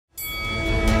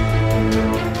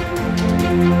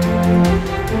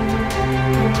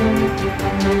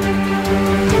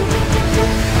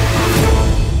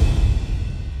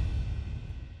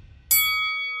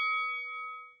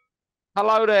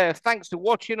Hello there. Thanks for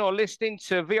watching or listening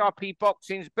to VIP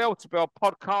Boxing's Bell to Bell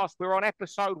podcast. We're on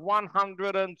episode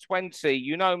 120.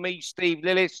 You know me, Steve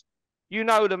Lillis. You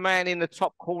know the man in the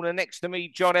top corner next to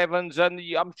me, John Evans. And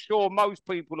I'm sure most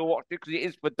people who watch it, because it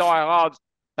is for diehards,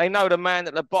 they know the man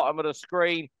at the bottom of the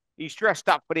screen. He's dressed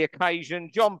up for the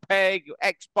occasion. Jon Pegg,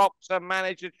 ex-boxer,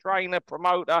 manager, trainer,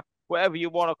 promoter, whatever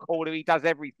you want to call him. He does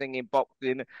everything in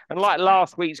boxing. And like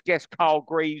last week's guest, Carl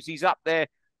Greaves, he's up there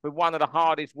with one of the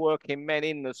hardest working men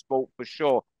in the sport for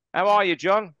sure. How are you,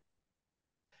 John?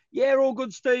 Yeah, all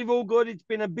good, Steve. All good. It's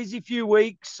been a busy few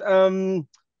weeks. Had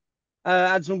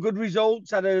some good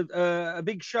results. Had a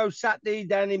big show Saturday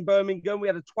down in Birmingham. We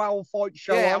had a 12-fight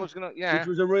show which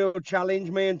was a real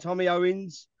challenge. Me and Tommy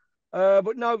Owens.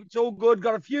 But no, it's all good.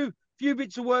 Got a few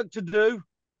bits of work to do.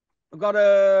 I've got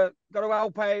to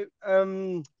help out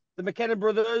the McKenna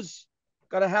brothers.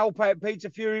 Got to help out Peter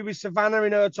Fury with Savannah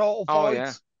in her title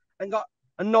fights.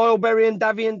 And Niall Berry and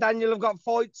Davy and Daniel have got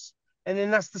fights, and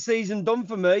then that's the season done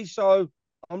for me. So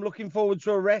I'm looking forward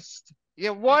to a rest.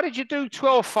 Yeah, why did you do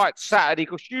 12 fights Saturday?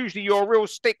 Because usually you're a real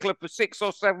stickler for 6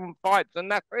 or 7 fights,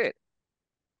 and that's it.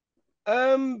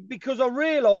 Because I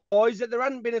realised that there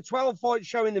hadn't been a 12-fight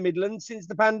show in the Midlands since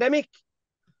the pandemic.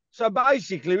 So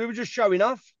basically, we were just showing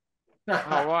off.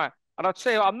 All right. And I'll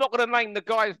tell you, I'm not going to name the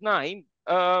guy's name.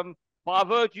 But I've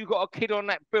heard you got a kid on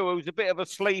that bill who's a bit of a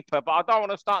sleeper, but I don't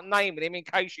want to start naming him in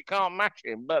case you can't match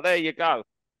him. But there you go.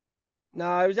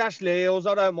 No, it was Ashley Hills.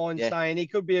 I don't mind saying he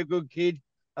could be a good kid.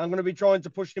 I'm going to be trying to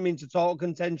push him into title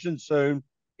contention soon.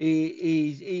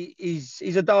 He's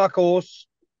a dark horse.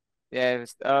 Yeah.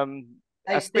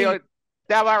 I feel like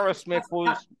Dal Arrowsmith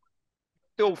was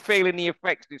still feeling the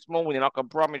effects this morning, I can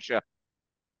promise you.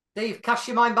 Steve, cast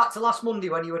your mind back to last Monday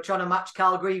when you were trying to match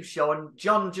Carl Greaves' show and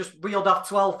John just reeled off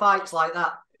 12 fights like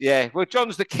that. Yeah, well,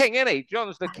 John's the king, isn't he?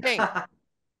 John's the king.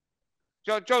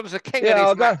 John's the king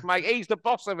of this match, mate. He's the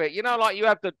boss of it. You know, like you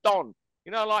have the Don.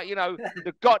 You know, like,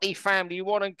 the Gotti family. You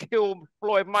want to kill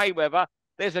Floyd Mayweather.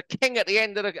 There's a king at the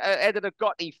end of the head of the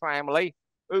Gotti family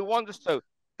who wants to.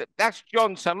 That's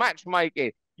John, so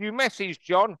matchmaking. You message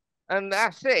John. And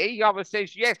that's it. He either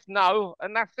says yes, no,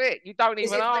 and that's it. You don't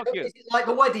even argue. Is it like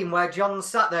the wedding where John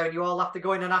sat there and you all have to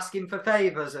go in and ask him for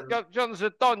favours? And John's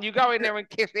a don. You go in there and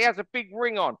kiss. He has a big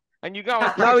ring on, and you go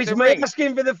and no, it's me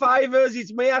asking for the favours.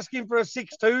 It's me asking for a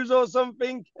 6-2s or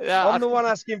something. Yeah, I'm the one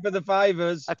asking for the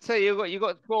favours. I tell you, you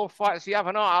got 12 fights the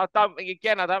other night. I don't think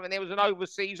there was an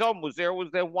overseas on. Was there? Or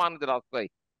was there one? Did I see?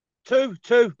 Two.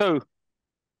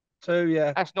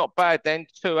 Yeah, that's not bad then.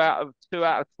 2 out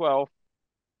of 12.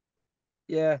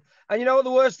 Yeah. And you know what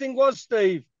the worst thing was,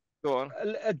 Steve? Go on.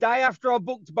 A day after I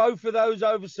booked both of those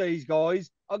overseas guys,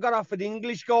 I got offered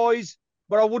English guys,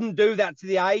 but I wouldn't do that to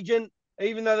the agent,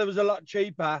 even though they was a lot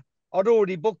cheaper. I'd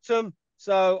already booked them,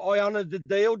 so I honoured the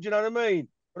deal. Do you know what I mean?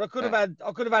 But I could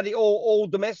have had it all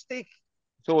domestic.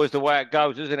 It's always the way it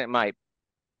goes, isn't it, mate?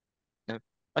 I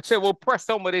said, we'll press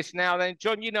on with this now then.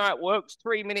 John, you know how it works.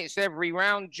 3 minutes every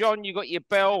round. John, you got your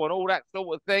bell and all that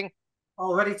sort of thing.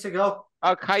 All ready to go.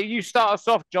 Okay, you start us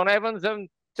off, John Evans, and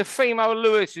Teofimo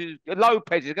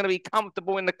Lopez is going to be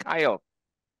comfortable in the chaos.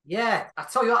 Yeah, I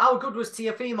tell you what, how good was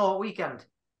Teofimo at weekend?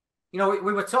 You know,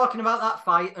 we were talking about that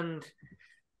fight, and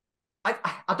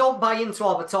I don't buy into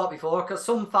all the talk before, because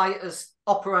some fighters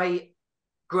operate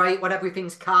great when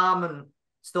everything's calm and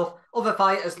stuff. Other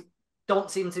fighters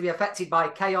don't seem to be affected by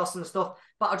chaos and stuff.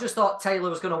 But I just thought Taylor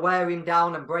was going to wear him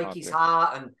down and break his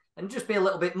heart and just be a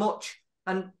little bit much.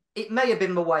 And it may have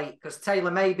been the weight, because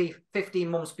Taylor may be 15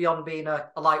 months beyond being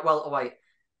a light welterweight.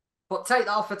 But take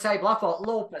that off the table. I thought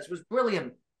Lopez was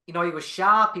brilliant. You know, he was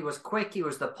sharp, he was quick, he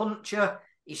was the puncher,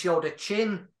 he showed a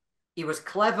chin, he was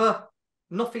clever.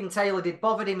 Nothing Taylor did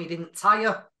bothered him, he didn't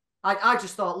tire. I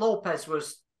just thought Lopez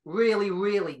was really,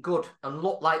 really good and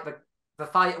looked like the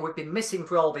fighter we've been missing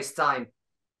for all this time.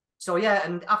 So yeah,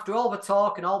 and after all the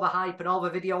talk and all the hype and all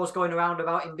the videos going around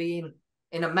about him being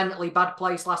in a mentally bad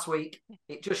place last week,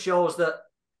 it just shows that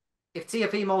if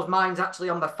Teofimo's mind's actually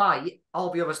on the fight, all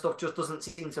the other stuff just doesn't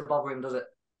seem to bother him, does it?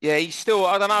 Yeah, he's still,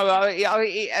 I don't know,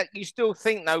 you still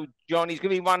think, though, John, he's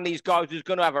going to be one of these guys who's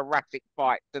going to have erratic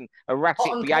fights and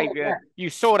erratic behaviour. Yeah. You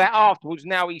saw that afterwards.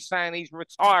 Now he's saying he's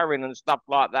retiring and stuff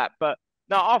like that. But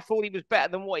no, I thought he was better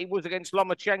than what he was against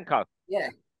Lomachenko.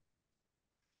 Yeah.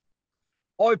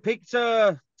 I picked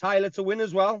Taylor to win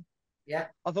as well. Yeah.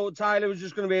 I thought Taylor was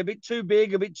just going to be a bit too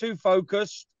big, a bit too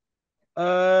focused.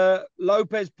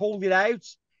 Lopez pulled it out.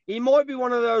 He might be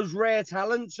one of those rare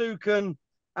talents who can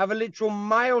have a literal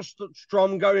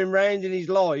maelstrom going round in his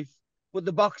life, but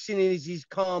the boxing is his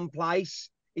calm place.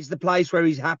 It's the place where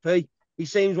he's happy. He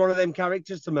seems one of them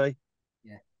characters to me.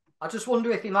 Yeah. I just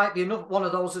wonder if he might be another one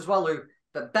of those as well who,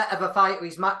 the better the fighter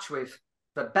he's matched with,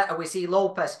 the better we see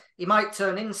Lopez. He might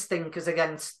turn in stinkers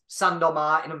against Sandor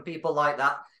Martin and people like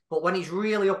that, but when he's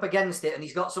really up against it and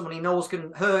he's got someone he knows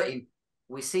can hurt him,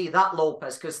 we see that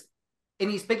Lopez, because in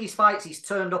his biggest fights, he's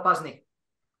turned up, hasn't he?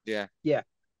 Yeah. Yeah.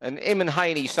 And him and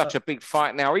Haney's such a big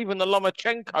fight now. Even the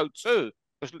Lomachenko too.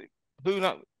 Who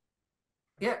knows?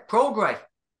 Yeah, Prograis,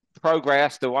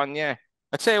 That's the one, yeah.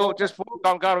 I tell you what, just before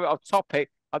I'm going off topic,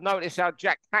 I've noticed how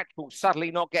Jack Catchall's suddenly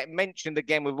not getting mentioned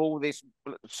again with all this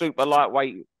super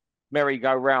lightweight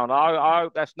merry-go-round. I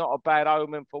hope that's not a bad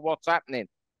omen for what's happening.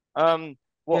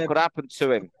 What could happen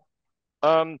to him?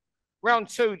 Round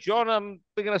 2, John.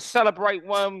 We're going to celebrate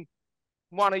one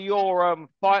of your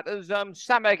fighters,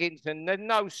 Sam Eggington. There's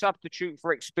no substitute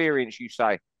for experience, you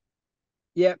say?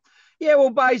 Yeah. Well,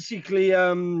 basically,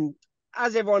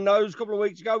 as everyone knows, a couple of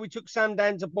weeks ago, we took Sam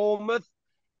down to Bournemouth.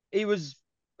 He was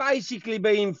basically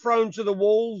being thrown to the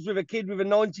walls with a kid with a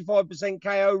 95%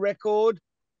 KO record.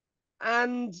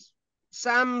 And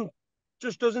Sam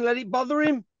just doesn't let it bother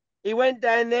him. He went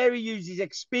down there, he used his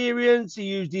experience, he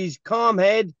used his calm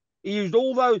head, he used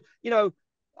all those,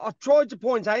 I tried to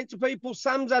point out to people,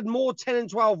 Sam's had more 10 and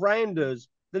 12 rounders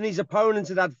than his opponents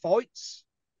had had fights.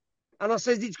 And I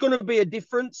says, it's going to be a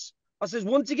difference. I says,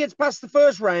 once he gets past the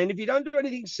first round, if you don't do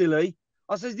anything silly,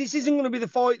 I says, this isn't going to be the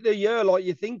fight of the year like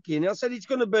you're thinking. I said, it's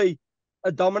going to be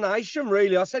a domination,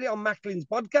 really. I said it on Macklin's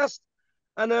podcast.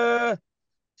 And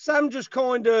Sam just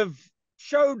kind of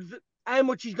showed how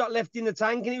much he's got left in the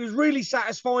tank. And it was really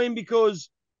satisfying because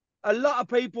a lot of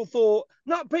people thought,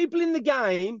 not people in the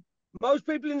game, most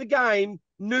people in the game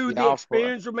knew the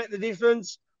experience would make the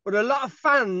difference. But a lot of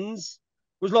fans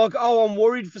was like, oh, I'm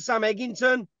worried for Sam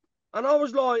Eggington. And I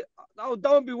was like, oh,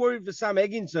 don't be worried for Sam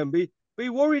Eggington. Be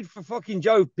worried for fucking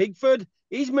Joe Pigford.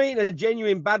 He's meeting a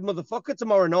genuine bad motherfucker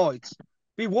tomorrow night.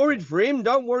 Be worried for him.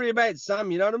 Don't worry about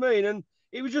Sam, you know what I mean? And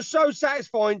it was just so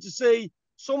satisfying to see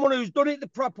someone who's done it the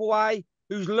proper way,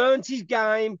 who's learnt his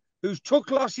game, who's took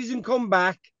losses and come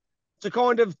back, to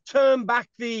kind of turn back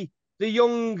the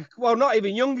young, well, not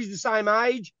even young, he's the same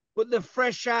age, but the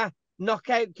fresher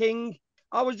knockout king.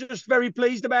 I was just very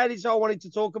pleased about it, so I wanted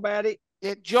to talk about it.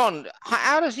 Yeah, John,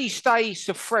 how does he stay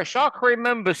so fresh? I can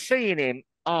remember seeing him.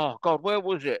 Oh, God, where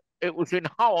was it? It was in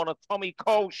Hull on a Tommy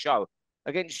Cole show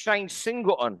against Shane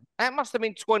Singleton. That must have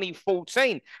been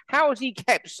 2014. How has he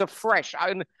kept so fresh?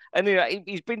 And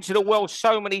he's been to the world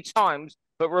so many times,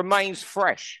 but remains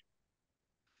fresh.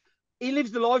 He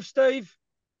lives the life, Steve.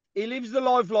 He lives the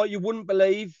life like you wouldn't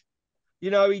believe.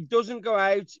 He doesn't go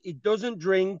out. He doesn't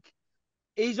drink.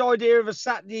 His idea of a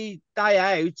Saturday day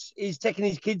out is taking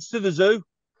his kids to the zoo.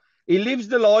 He lives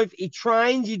the life. He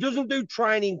trains. He doesn't do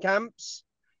training camps.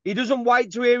 He doesn't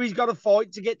wait to hear he's got a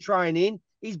fight to get training.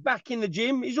 He's back in the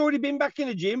gym. He's already been back in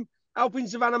the gym, helping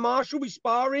Savannah Marshall with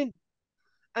sparring.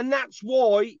 And that's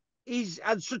why he's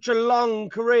had such a long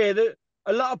career that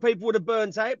a lot of people would have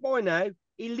burnt out by now.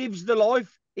 He lives the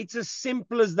life. It's as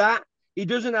simple as that. He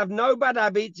doesn't have no bad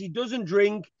habits. He doesn't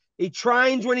drink. He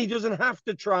trains when he doesn't have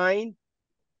to train.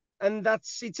 And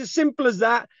it's as simple as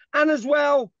that. And as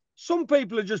well, some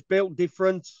people are just built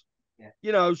different.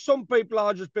 Yeah. Some people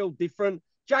are just built different.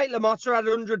 Jake LaMotta had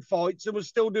 100 fights and was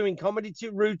still doing comedy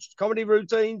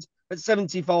routines at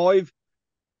 75.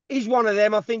 He's one of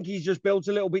them. I think he's just built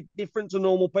a little bit different to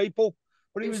normal people.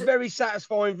 But it was very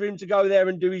satisfying for him to go there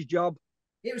and do his job.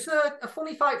 It was a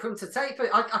funny fight for him to take.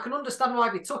 I can understand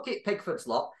why we took it, Pigford's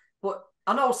lot. But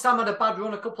I know Sam had a bad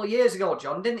run a couple of years ago,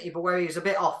 John, didn't he? But where he was a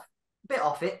bit off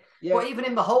it. Yeah. But even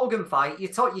in the Hogan fight, you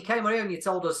came around and you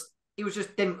told us he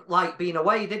just didn't like being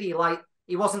away, did he? Like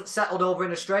he wasn't settled over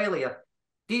in Australia.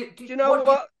 Do you know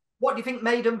what do you think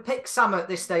made him pick Sam at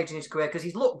this stage in his career? Because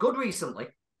he's looked good recently.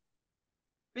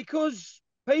 Because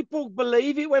people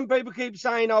believe it when people keep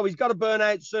saying, oh, he's got to burn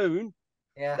out soon.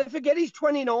 Yeah. They forget he's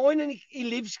 29 and he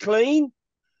lives clean.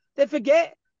 They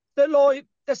forget that, like,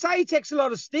 they say he takes a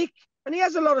lot of stick and he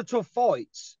has a lot of tough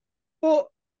fights. But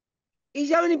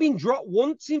he's only been dropped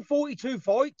once in 42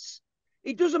 fights.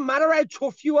 It doesn't matter how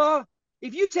tough you are.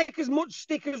 If you take as much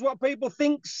stick as what people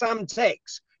think Sam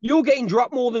takes, you're getting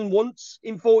dropped more than once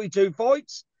in 42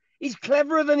 fights. He's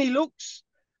cleverer than he looks.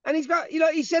 And he's got,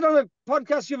 he said on a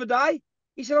podcast the other day,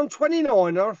 he said, I'm 29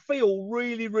 and I feel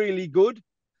really, really good.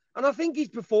 And I think his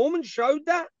performance showed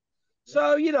that.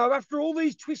 So, after all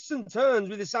these twists and turns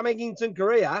with the Sam Eggington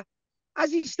career,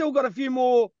 has he still got a few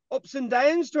more ups and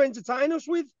downs to entertain us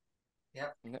with? Yeah.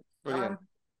 Brilliant.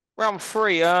 Round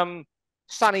 3,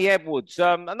 Sonny Edwards.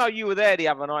 I know you were there the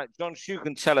other night, John. You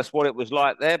can tell us what it was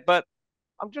like there, but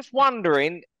I'm just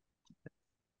wondering,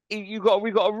 we've got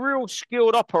a real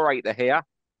skilled operator here.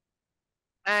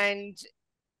 and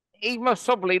he must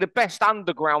probably the best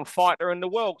underground fighter in the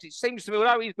world. It seems to me,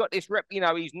 although he's got this rep,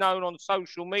 he's known on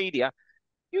social media.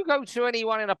 You go to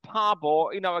anyone in a pub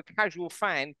or a casual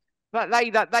fan, but they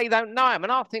don't know him,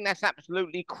 and I think that's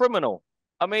absolutely criminal.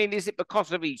 I mean, is it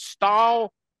because of his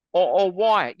style or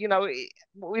why?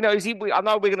 Is he? I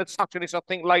know we're going to touch on this, I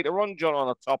think, later on, John, on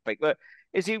a topic, but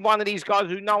is he one of these guys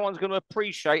who no one's going to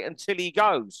appreciate until he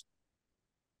goes?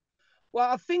 Well,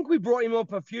 I think we brought him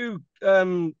up a few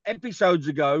episodes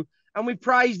ago, and we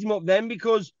praised him up then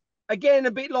because, again,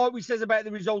 a bit like we says about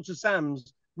the results of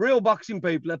Sam's, real boxing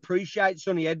people appreciate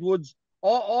Sonny Edwards.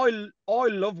 I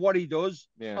love what he does.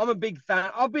 Yeah. I'm a big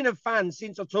fan. I've been a fan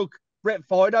since I took Brett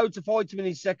Fido to fight him in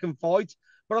his second fight,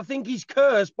 but I think he's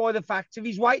cursed by the fact of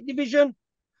his weight division.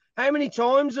 How many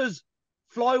times has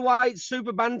flyweights,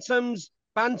 super bantams,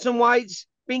 bantamweights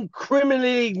been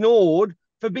criminally ignored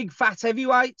for big fat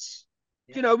heavyweights?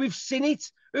 Yeah. We've seen it.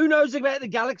 Who knows about the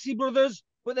Galaxy brothers,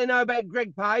 but they know about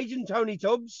Greg Page and Tony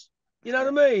Tubbs. You know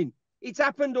what I mean? It's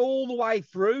happened all the way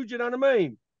through. Do you know what I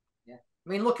mean? Yeah. I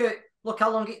mean, look how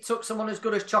long it took someone as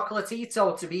good as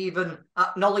Chocolatito to be even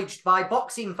acknowledged by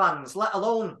boxing fans, let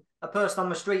alone a person on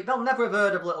the street. They'll never have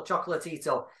heard of little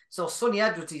Chocolatito. So Sonny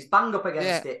Edwards is bang up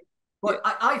against it. But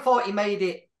I thought he made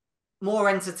it more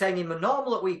entertaining than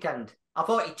normal at weekend. I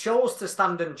thought he chose to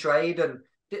stand and trade and...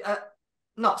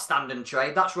 not stand and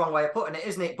trade, that's the wrong way of putting it,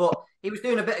 isn't it? But he was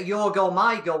doing a bit of your go,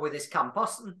 my go with his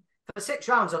Campos. And for 6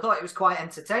 rounds, I thought it was quite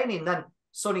entertaining. Then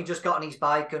Sonny just got on his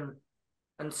bike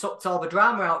and sucked all the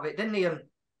drama out of it, didn't he? And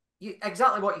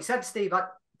exactly what you said, Steve.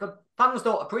 The fans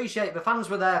don't appreciate it. The fans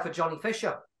were there for Johnny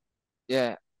Fisher.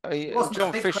 Yeah,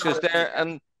 John Fisher's there.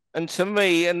 And to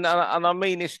me, and I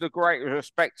mean this with great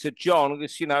respect to John,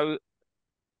 because,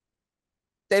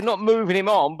 they're not moving him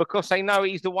on because they know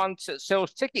he's the one that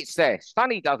sells tickets there.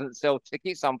 Sonny doesn't sell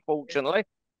tickets, unfortunately.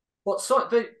 But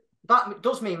that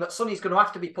does mean that Sonny's going to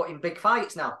have to be put in big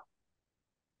fights now.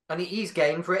 And he's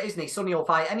game for it, isn't he? Sonny will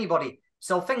fight anybody.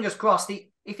 So fingers crossed,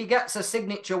 if he gets a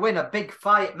signature win, a big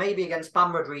fight, maybe against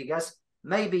Bam Rodriguez,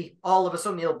 maybe all of a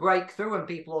sudden he'll break through and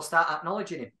people will start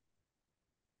acknowledging him.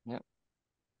 Yeah.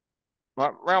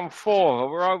 Right, round 4.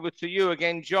 We're over to you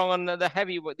again, John, and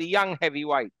the young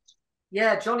heavyweight.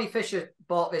 Yeah, Johnny Fisher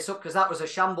brought this up because that was a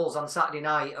shambles on Saturday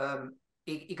night.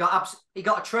 He got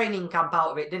a training camp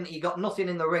out of it, didn't he? He got nothing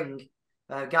in the ring.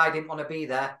 Guy didn't want to be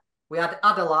there. We had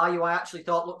Adelaide, who I actually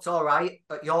thought looked all right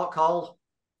at York Hall.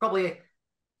 Probably a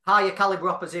higher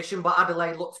calibre opposition, but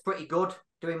Adelaide looks pretty good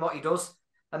doing what he does.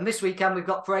 And this weekend we've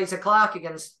got Fraser Clark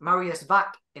against Marius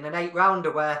Vac in an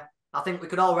 8-rounder where I think we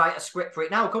could all write a script for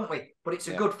it now, couldn't we? But it's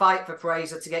a good fight for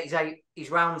Fraser to get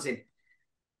his rounds in.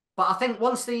 But I think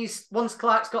once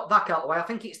Clark's got back out of the way, I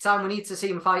think it's time we need to see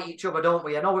them fight each other, don't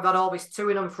we? I know we've had all this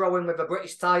to-ing and throwing with a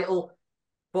British title,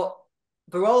 but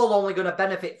they're all only going to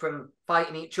benefit from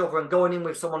fighting each other and going in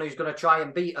with someone who's going to try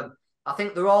and beat them. I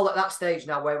think they're all at that stage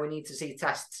now where we need to see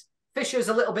tests. Fisher's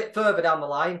a little bit further down the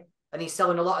line, and he's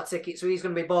selling a lot of tickets, so he's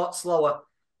going to be bought slower.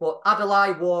 But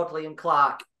Adelaide, Wardley and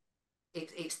Clark,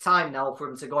 it's time now for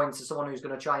him to go into someone who's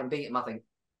going to try and beat him, I think.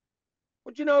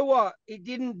 But you know what? It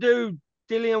didn't do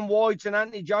Dillian White and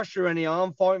Anthony Joshua any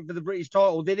harm fighting for the British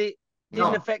title, did it?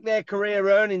 Didn't affect their career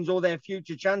earnings or their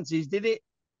future chances, did it?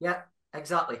 Yeah,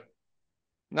 exactly.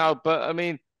 No, but I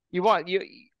mean,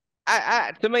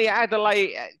 to me,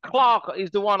 Adelaide Clark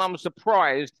is the one I'm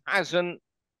surprised hasn't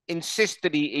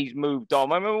insisted he's moved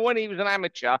on. I remember when he was an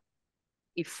amateur,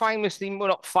 he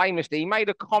he made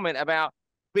a comment about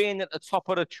being at the top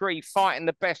of the tree, fighting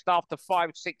the best after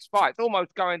 5-6 fights,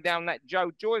 almost going down that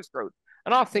Joe Joyce route.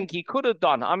 And I think he could have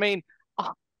done. I mean,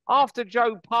 after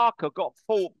Joe Parker got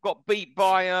beat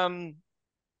by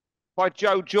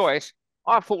Joe Joyce,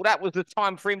 I thought that was the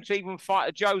time for him to even fight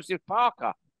a Joseph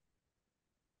Parker.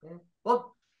 Yeah.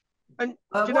 Well, and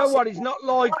do you know what? It's not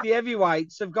like the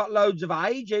heavyweights have got loads of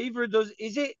age either.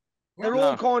 Is it? Yeah, they're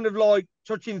all kind of like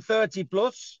touching 30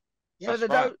 plus, so they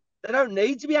don't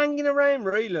need to be hanging around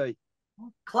really.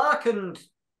 Clark and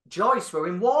Joyce were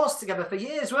in wars together for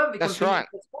years, weren't they? That's right.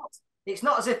 It's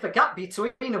not as if the gap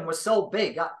between them was so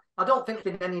big. I don't think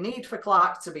there's any need for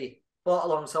Clark to be brought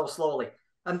along so slowly.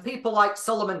 And people like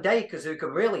Solomon Dakers, who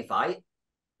can really fight,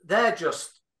 they're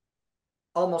just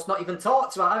almost not even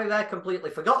talked about. I mean, they're completely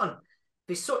forgotten.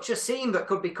 There's such a scene that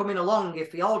could be coming along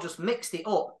if they all just mixed it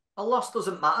up. A loss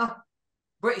doesn't matter.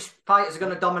 British fighters are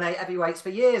going to dominate heavyweights for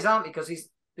years, aren't they? Because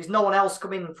there's no one else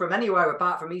coming from anywhere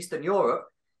apart from Eastern Europe.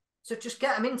 So just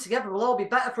get them in together. We'll all be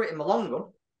better for it in the long run.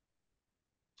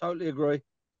 Totally agree.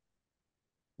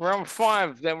 Round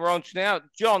 5, then we're on to now.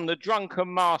 John, the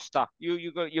Drunken Master.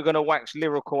 You're going to wax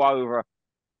lyrical over.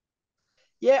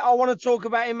 Yeah, I want to talk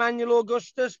about Emanuel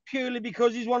Augustus purely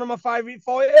because he's one of my favourite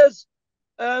fighters.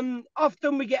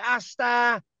 Often we get asked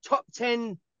our top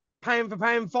 10 pound for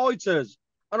pound fighters,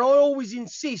 and I always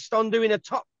insist on doing a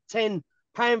top 10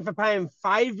 pound for pound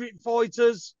favourite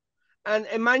fighters. And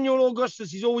Emanuel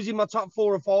Augustus is always in my top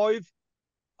 4 or 5.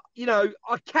 You know,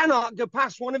 I cannot go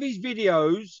past one of his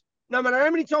videos, no matter how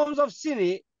many times I've seen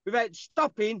it, without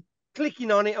stopping,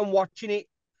 clicking on it, and watching it.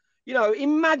 You know,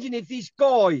 imagine if this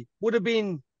guy would have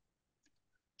been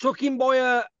took in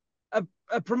by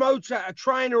a promoter, a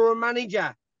trainer, or a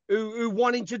manager who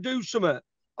wanted to do something.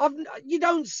 You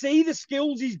don't see the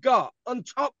skills he's got on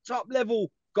top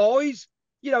level guys.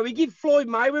 You know, he gave Floyd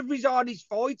Mayweather his hardest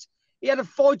fight. He had a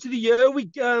fight of the year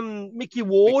with Mickey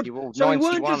Ward. So he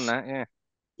weren't just that, yeah.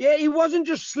 Yeah, he wasn't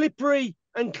just slippery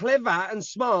and clever and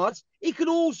smart. He could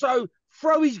also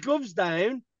throw his gloves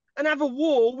down and have a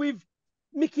war with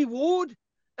Mickey Ward.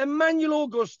 Emanuel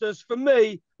Augustus, for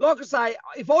me, like I say,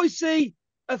 if I see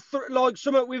like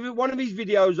something with one of his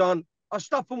videos on, I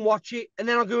stop and watch it, and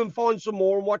then I'll go and find some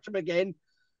more and watch them again.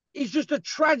 It's just a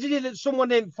tragedy that someone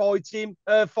didn't find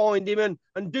him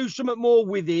and do something more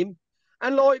with him.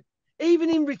 And like, even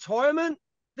in retirement,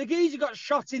 the geezer got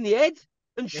shot in the head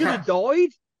and should have died,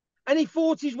 and he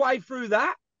fought his way through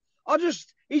that.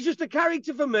 He's just a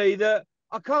character for me that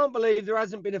I can't believe there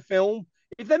hasn't been a film.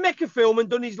 If they make a film and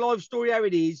done his life story how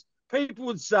it is, people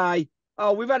would say,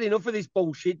 "Oh, we've had enough of this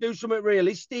bullshit. Do something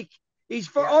realistic."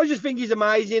 I just think he's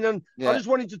amazing, and I just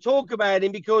wanted to talk about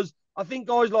him because I think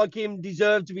guys like him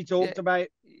deserve to be talked about.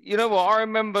 You know what? I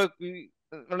remember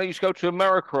when I used to go to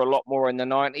America a lot more in the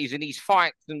 90s, and his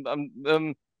fights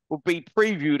would be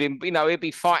previewed. You know, he'd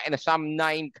be fighting some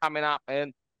name coming up,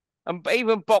 and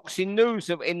even Boxing News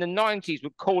in the 90s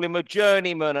would call him a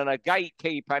journeyman and a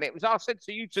gatekeeper. And it was, I said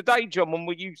to you today, John,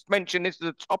 when you mentioned this as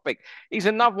a topic, he's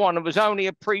another one that was only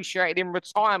appreciated in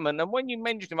retirement. And when you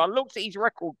mentioned him, I looked at his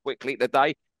record quickly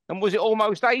today, and was it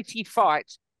almost 80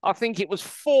 fights? I think it was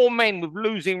 4 men with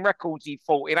losing records he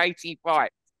fought in 80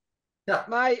 fights. Yeah.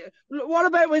 Mate, what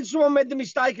about when someone made the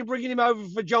mistake of bringing him over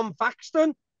for John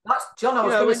Paxton? That's John. I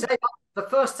was going to say, the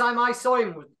first time I saw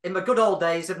him in the good old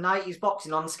days of 90s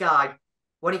boxing on Sky,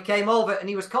 when he came over, and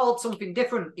he was called something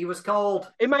different. He was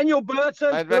called Emmanuel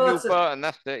Burton. Emmanuel Burton,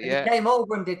 that's it, yeah. He came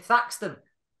over and did Thaxton.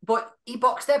 But he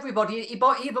boxed everybody. He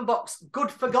even boxed good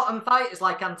forgotten fighters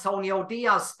like Antonio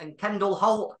Diaz and Kendall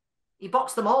Holt. He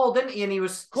boxed them all, didn't he? And he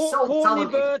was so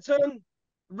talented. Burton,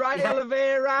 Ray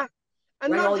Oliveira.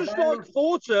 And not just like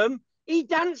fought them, he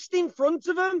danced in front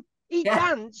of them. He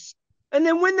danced. And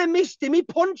then when they missed him, he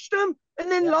punched them and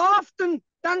then laughed and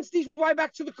danced his way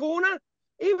back to the corner.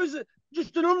 He was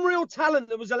just an unreal talent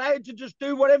that was allowed to just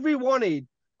do whatever he wanted.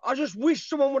 I just wish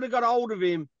someone would have got hold of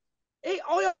him.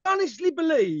 I honestly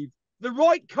believe the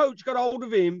right coach got hold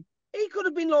of him. He could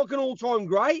have been like an all-time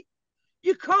great.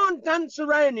 You can't dance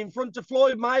around in front of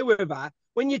Floyd Mayweather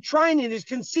when your training has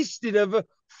consisted of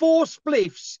 4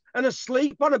 spliffs and a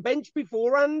sleep on a bench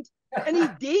beforehand. And he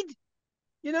did.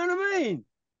 You know what I mean?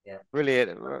 Yeah,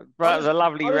 brilliant. That was a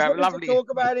lovely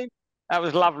talk about him. That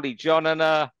was lovely, John.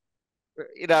 And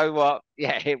you know what?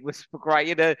 Yeah, it was great.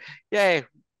 You know, yeah,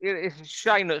 it's a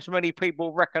shame that so many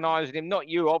people recognised him. Not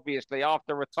you, obviously,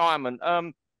 after retirement.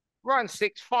 Round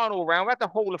 6, final round. We had the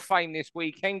Hall of Fame this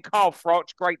weekend. Carl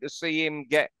Froch, great to see him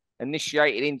get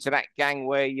initiated into that gang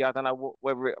where I don't know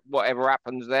whatever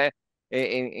happens there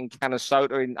in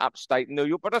Canastota in upstate New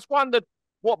York. But I just wondered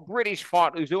what British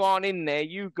fighters who aren't in there,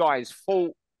 you guys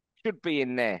thought should be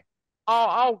in there.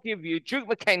 I'll give you Duke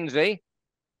McKenzie.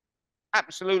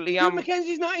 Absolutely. Duke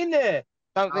McKenzie's not in there.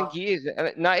 Don't think he is.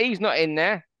 No, he's not in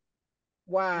there.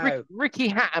 Wow. Ricky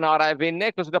Hatton I'd have in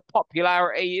there because of the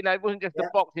popularity. You know, it wasn't just the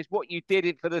box, it's what you did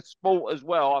it for the sport as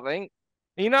well, I think.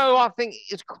 You know, I think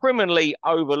it's criminally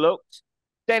overlooked.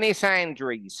 Dennis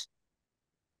Andrews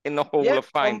in the Hall of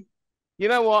Fame. You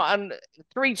know what? And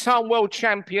 3-time world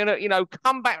champion, you know,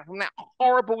 come back from that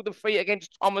horrible defeat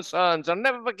against Thomas Hearns. I'll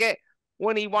never forget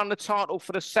when he won the title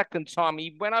for the 2nd time.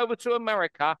 He went over to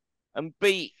America and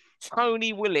beat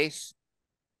Tony Willis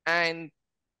and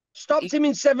stopped him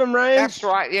in 7 rounds. That's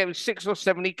right. Yeah, it was 6 or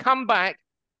 7. He come back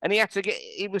and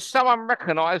he was so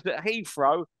unrecognised at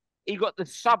Heathrow, he got the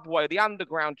subway, the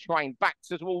underground train back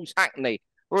towards Hackney.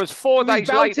 Whereas 4 days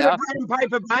later, a brown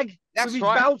paper bag. That's with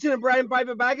right. His belt in a brown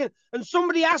paper bag, and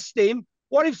somebody asked him,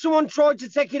 "What if someone tried to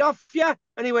take it off you?"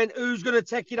 And he went, "Who's going to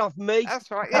take it off me?" That's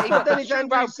right. Yeah, he got Dennis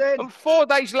Andrews said. And 4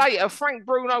 days later, Frank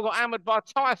Bruno got hammered by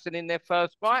Tyson in their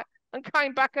first fight and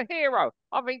came back a hero.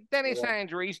 I think Dennis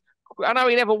Andrews. I know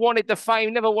he never wanted the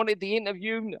fame, never wanted the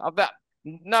interview of that.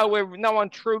 No one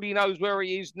truly knows where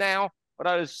he is now.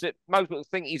 Most people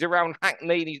think he's around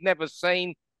Hackney and he's never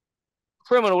seen.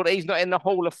 Criminal that he's not in the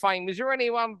Hall of Fame. Is there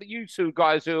anyone but you two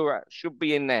guys who should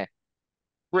be in there?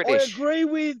 British.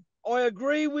 I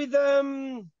agree with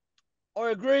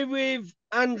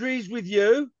Andrews with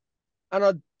you.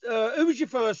 And who was your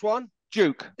first one?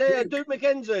 Duke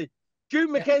McKenzie. Duke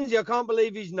McKenzie, I can't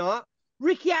believe he's not.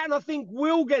 Ricky Hatton, I think,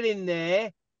 will get in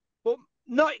there, but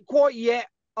not quite yet.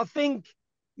 I think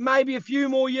maybe a few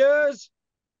more years.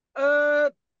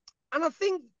 And I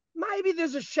think maybe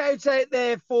there's a shout out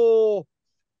there for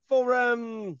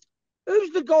who's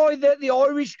the guy the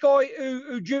Irish guy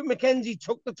who Duke McKenzie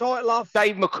took the title off?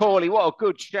 Dave McCauley. What a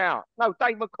good shout. No,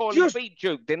 Dave McCauley beat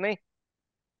Duke, didn't he?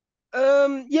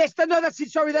 Yes, no, that's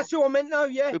it. Sorry, that's who I meant. No,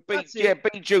 yeah, beat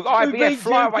Duke. IBF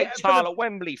flyweight title at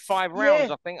Wembley, 5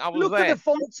 rounds. I think I was Look there. At the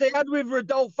fights he had with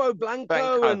Rodolfo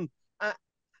Blanco.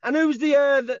 And who's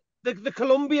the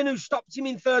Colombian who stopped him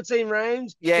in 13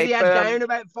 rounds? Yeah, he had down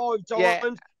about 5 times. Yeah.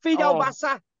 Fidel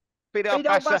Bassa.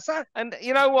 And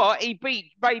you know what? He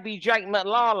beat baby Jake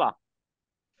McLala.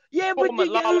 Yeah, but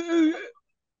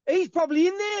he's probably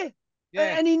in there.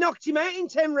 Yeah. And he knocked him out in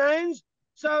 10 rounds.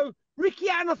 So Ricky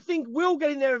Hatton, I think, will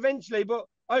get in there eventually. But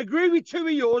I agree with two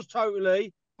of yours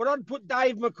totally. But I'd put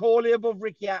Dave McCauley above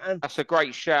Ricky Hatton. That's a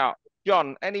great shout.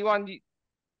 John, anyone?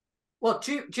 Well,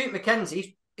 Duke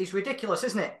McKenzie is ridiculous,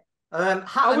 isn't it?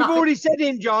 Hatton, we've already said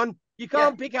him, John. You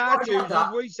can't pick our choosers.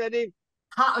 We said him.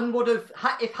 Hatton would have,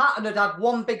 if Hatton had had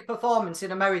one big performance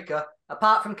in America,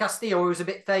 apart from Castillo, who was a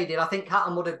bit faded, I think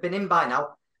Hatton would have been in by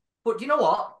now. But do you know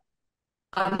what?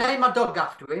 I named my dog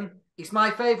after him. He's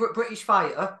my favourite British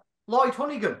fighter, Lloyd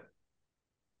Honeyghan.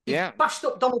 He bashed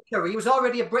up Donald Curry. He was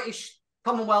already a British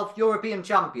Commonwealth European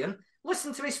champion.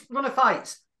 Listen to his run of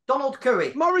fights. Donald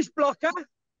Curry. Maurice Blocker.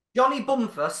 Johnny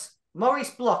Bumfus.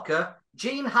 Maurice Blocker.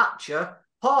 Gene Hatcher.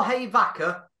 Jorge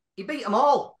Vaca. He beat them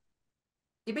all.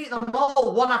 He beat them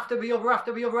all, one after the other,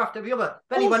 after the other, after the other.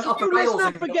 Then he went off the rails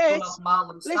and let's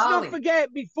not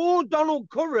forget, before Donald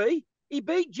Curry, he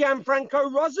beat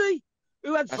Gianfranco Rossi,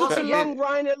 who had such a long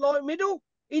reign at light middle.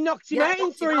 He knocked him out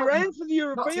in 3 rounds for the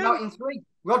European. Knocked him out in 3.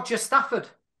 Roger Stafford.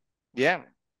 Yeah.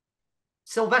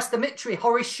 Sylvester Mitri,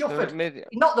 Horace Shufford.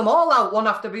 He knocked them all out, one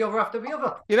after the other, after the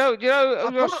other. I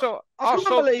can't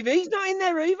believe he's not in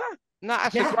there either. No,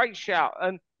 that's a great shout.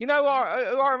 And you know,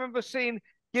 I remember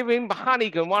give him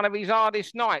Honeyghan one of his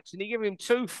hardest nights, and he gave him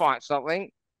 2 fights, I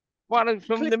think. One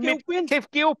from Cliff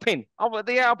Gilpin over at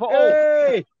the Albert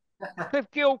Hall.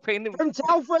 Cliff Gilpin from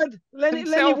Telford, Lenny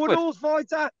Woodall's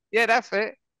fighter. Yeah, that's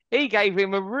it. He gave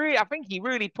him I think he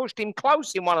really pushed him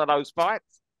close in one of those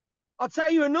fights. I'll tell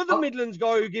you another Midlands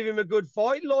guy who gave him a good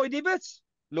fight, Lloyd Ibbott.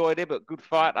 Lloyd Ibbott, good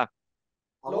fighter.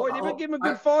 Lloyd Ibbott gave him a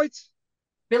good fight.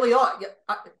 Billy, I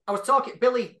was talking,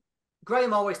 Billy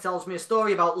Graham always tells me a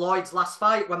story about Lloyd's last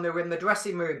fight when they were in the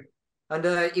dressing room.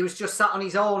 And he was just sat on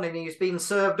his own and he was being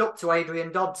served up to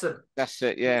Adrian Dodson. That's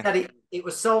it, yeah. He said it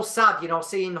was so sad,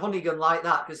 seeing Honeyghan like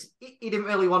that because he didn't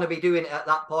really want to be doing it at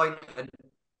that point. And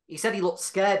he said he looked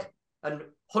scared and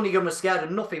Honeyghan was scared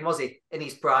of nothing, was he, in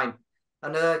his prime?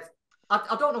 And I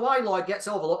don't know why Lloyd gets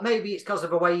overlooked. Maybe it's because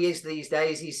of the way he is these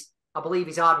days. I believe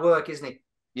he's hard work, isn't he?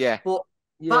 Yeah. But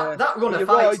that run of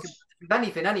fights, if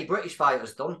anything, any British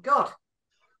fighter's done. God.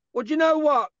 Well, do you know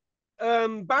what?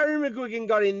 Barry McGuigan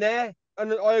got in there,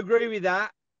 and I agree with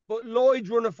that. But Lloyd's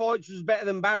run of fights was better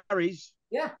than Barry's.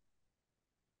 Yeah.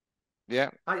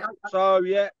 Yeah. I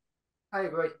agree.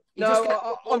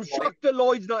 I'm shocked that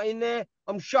Lloyd's not in there.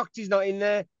 I'm shocked he's not in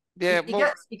there. Yeah,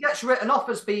 he gets written off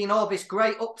as being this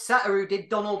great upsetter who did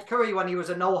Donald Curry when he was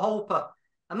a no-hoper.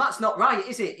 And that's not right,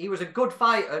 is it? He was a good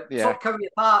fighter, took Curry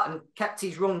apart and kept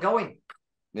his run going.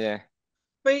 Yeah.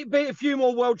 Beat a few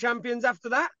more world champions after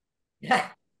that. Yeah.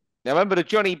 Now, remember the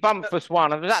Johnny Bumfus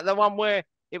one? Was that the one where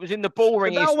it was in the ball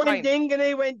ring? The bell went ding and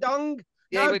he went dong.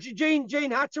 Yeah, no,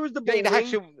 Gene Hatcher was the ball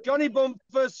ring. Johnny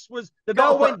Bumfus was the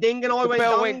bell went ding and I went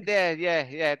dong. Went there,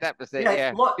 yeah, that was it,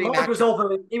 yeah. Lloyd was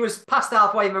over. He was past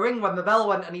halfway in the ring when the bell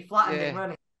went and he flattened him,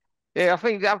 wasn't he? Yeah, I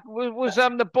think that was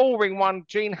the ball ring one,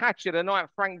 Gene Hatcher, the night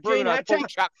Frank Bruno fought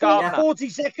Chuck Gardner. 40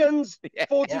 seconds.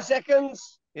 40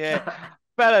 seconds. Yeah.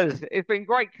 Fellas, it's been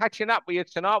great catching up with you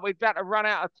tonight. We've got to run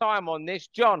out of time on this.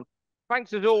 John,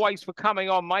 thanks as always for coming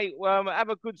on, mate. Have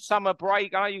a good summer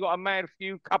break. I know you've got a mad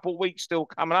couple weeks still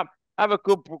coming up. Have a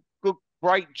good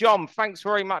break. John, thanks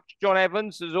very much. John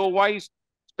Evans, as always.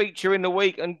 Speak to you in the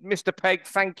week. And Mr. Pegg,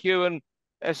 thank you. And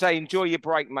as I say, enjoy your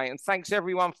break, mate. And thanks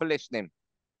everyone for listening.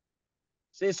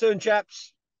 See you soon,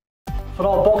 chaps. For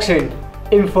all boxing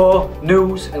info,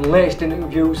 news and latest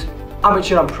interviews,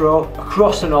 amateur and pro,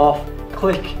 across the north,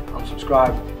 click and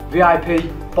subscribe.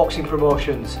 VIP Boxing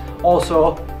Promotions.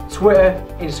 Also, Twitter,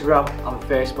 Instagram and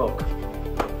Facebook.